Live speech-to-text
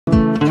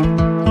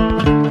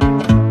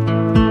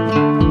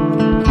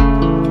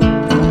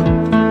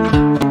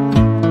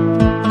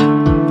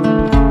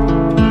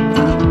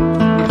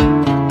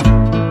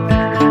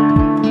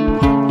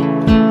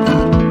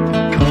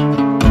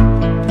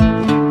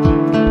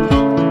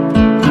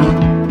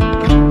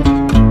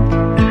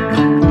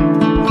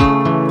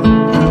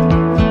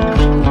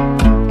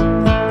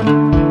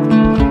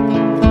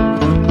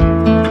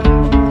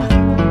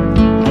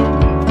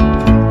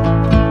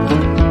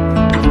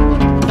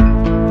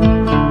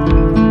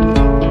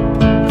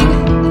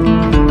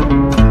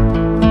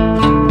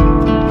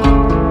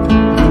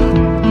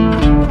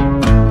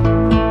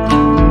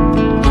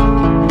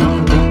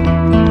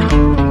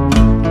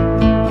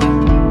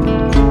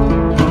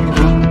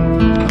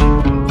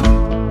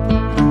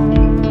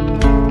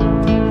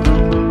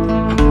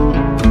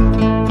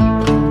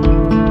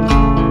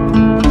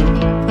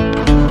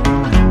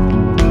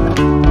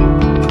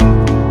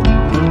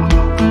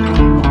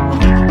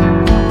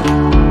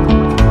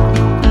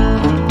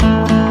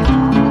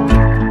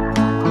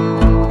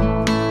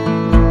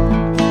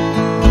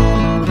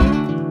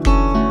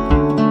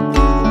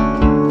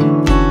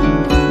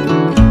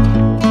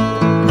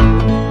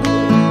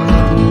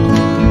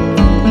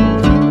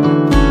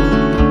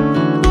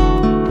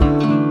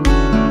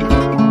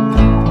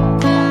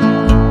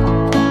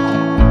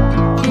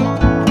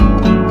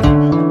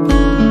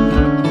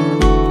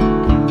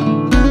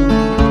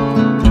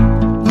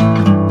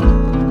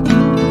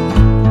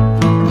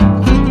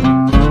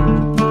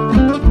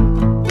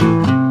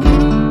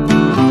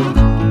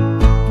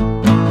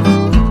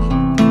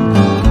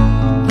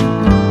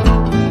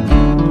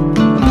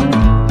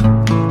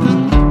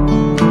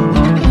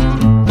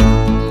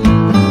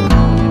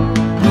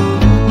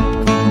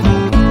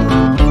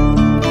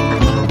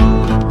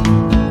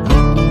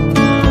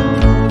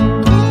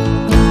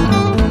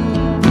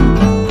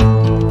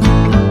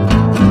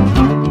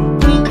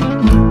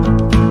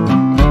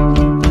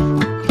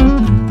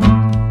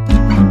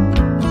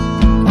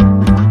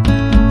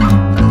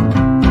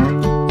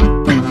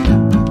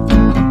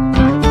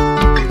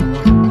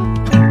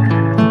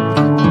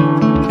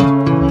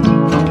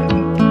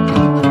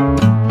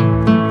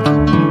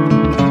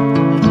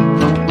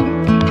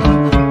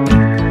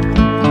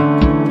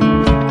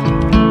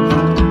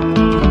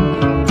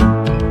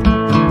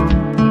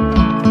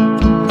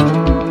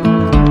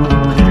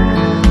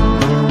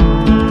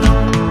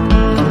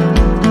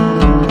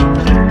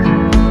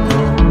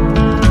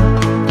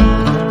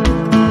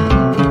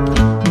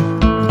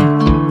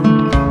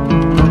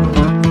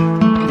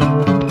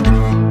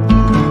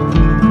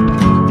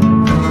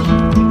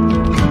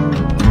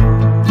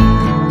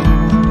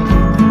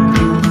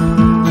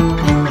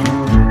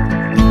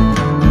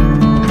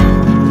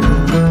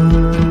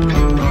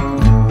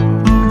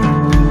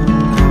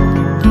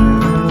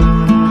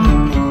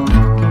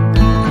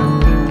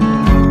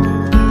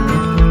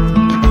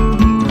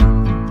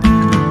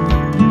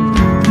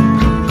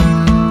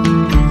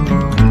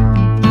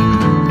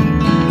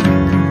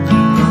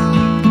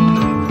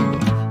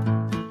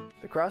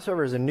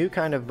crossover is a new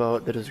kind of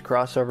boat that is a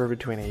crossover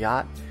between a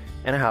yacht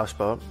and a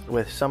houseboat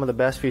with some of the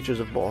best features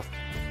of both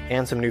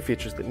and some new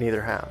features that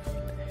neither have.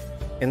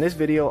 In this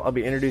video, I'll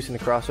be introducing the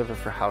crossover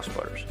for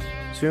houseboaters.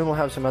 Soon we'll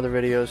have some other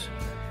videos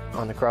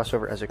on the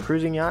crossover as a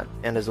cruising yacht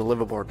and as a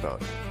liveaboard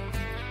boat.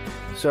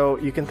 So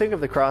you can think of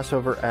the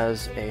crossover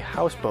as a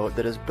houseboat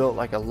that is built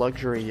like a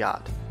luxury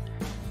yacht.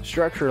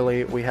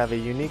 Structurally, we have a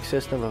unique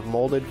system of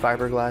molded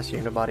fiberglass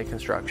unibody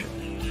construction.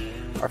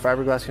 Our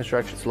fiberglass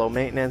construction is low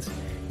maintenance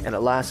and it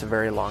lasts a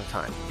very long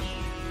time.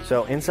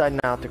 So inside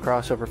and out, the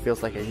crossover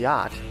feels like a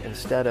yacht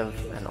instead of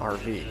an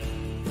RV.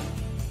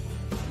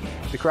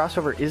 The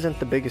crossover isn't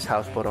the biggest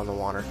houseboat on the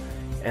water,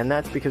 and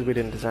that's because we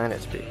didn't design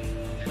it to be.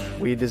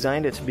 We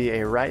designed it to be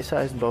a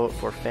right-sized boat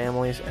for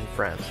families and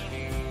friends.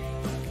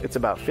 It's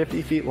about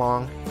 50 feet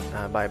long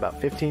by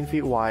about 15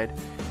 feet wide,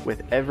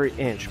 with every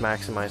inch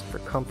maximized for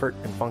comfort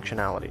and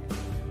functionality.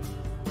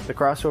 The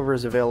crossover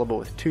is available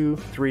with 2,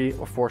 3,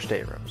 or 4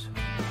 staterooms.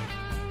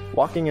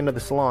 Walking into the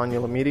salon,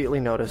 you'll immediately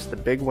notice the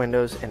big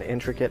windows and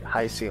intricate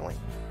high ceiling.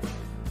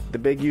 The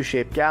big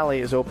U-shaped galley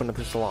is open to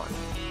the salon.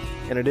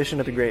 In addition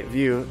to the great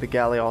view, the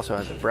galley also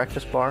has a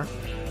breakfast bar,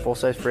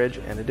 full-size fridge,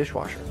 and a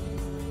dishwasher.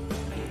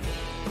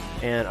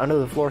 And under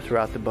the floor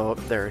throughout the boat,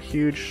 there are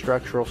huge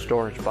structural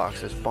storage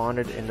boxes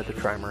bonded into the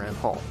trimaran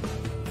hull.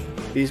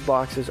 These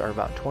boxes are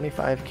about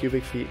 25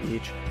 cubic feet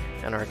each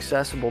and are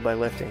accessible by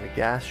lifting the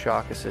gas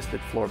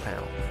shock-assisted floor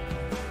panel.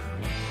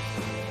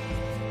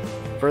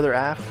 Further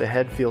aft, the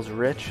head feels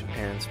rich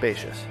and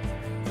spacious.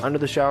 Under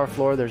the shower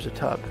floor, there's a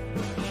tub.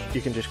 You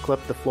can just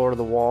clip the floor to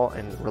the wall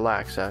and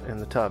relax out in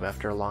the tub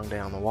after a long day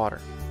on the water.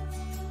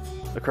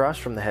 Across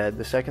from the head,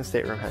 the second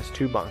stateroom has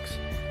 2 bunks,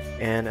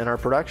 and in our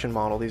production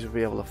model, these will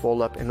be able to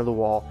fold up into the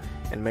wall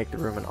and make the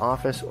room an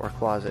office or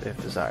closet if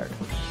desired.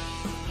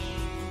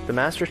 The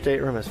master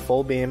stateroom is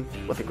full beam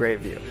with a great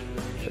view.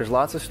 There's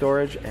lots of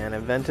storage and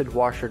a vented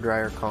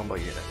washer-dryer combo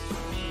unit.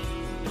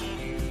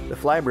 The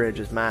flybridge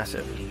is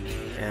massive,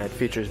 and it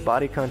features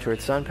body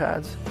contoured sun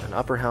pads, an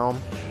upper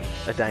helm,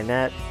 a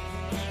dinette,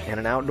 and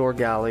an outdoor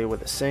galley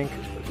with a sink,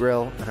 a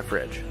grill, and a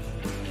fridge.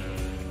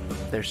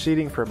 There's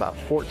seating for about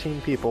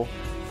 14 people,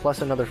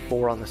 plus another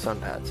 4 on the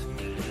sun pads,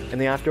 and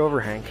the aft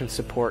overhang can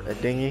support a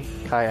dinghy,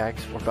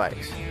 kayaks, or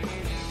bikes.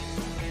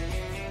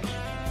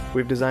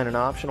 We've designed an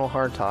optional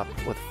hardtop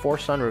with 4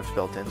 sunroofs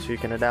built in so you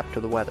can adapt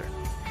to the weather,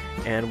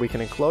 and we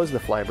can enclose the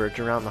flybridge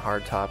around the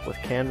hardtop with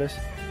canvas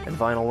and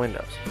vinyl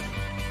windows.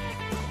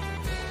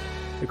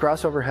 The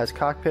crossover has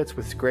cockpits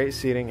with great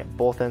seating at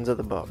both ends of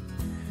the boat.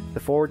 The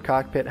forward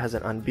cockpit has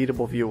an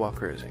unbeatable view while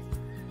cruising.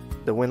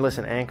 The windlass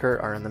and anchor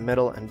are in the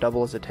middle and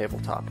double as a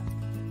tabletop.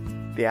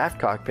 The aft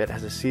cockpit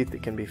has a seat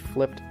that can be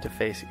flipped to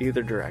face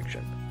either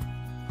direction.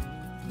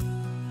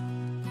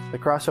 The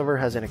crossover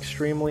has an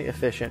extremely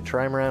efficient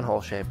trimaran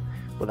hull shape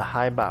with a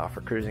high bow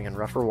for cruising in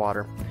rougher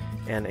water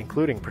and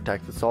including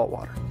protected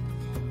saltwater.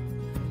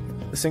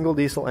 The single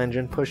diesel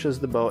engine pushes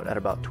the boat at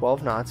about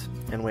 12 knots,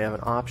 and we have an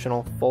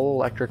optional full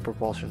electric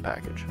propulsion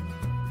package.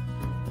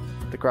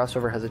 The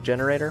crossover has a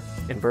generator,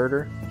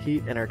 inverter,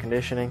 heat and air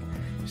conditioning,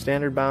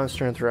 standard bow and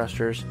stern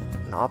thrusters,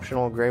 an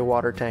optional gray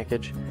water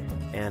tankage,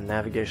 and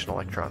navigation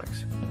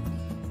electronics.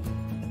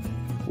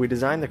 We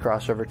designed the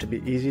crossover to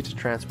be easy to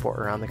transport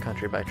around the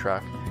country by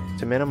truck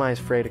to minimize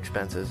freight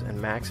expenses and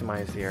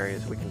maximize the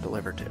areas we can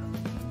deliver to.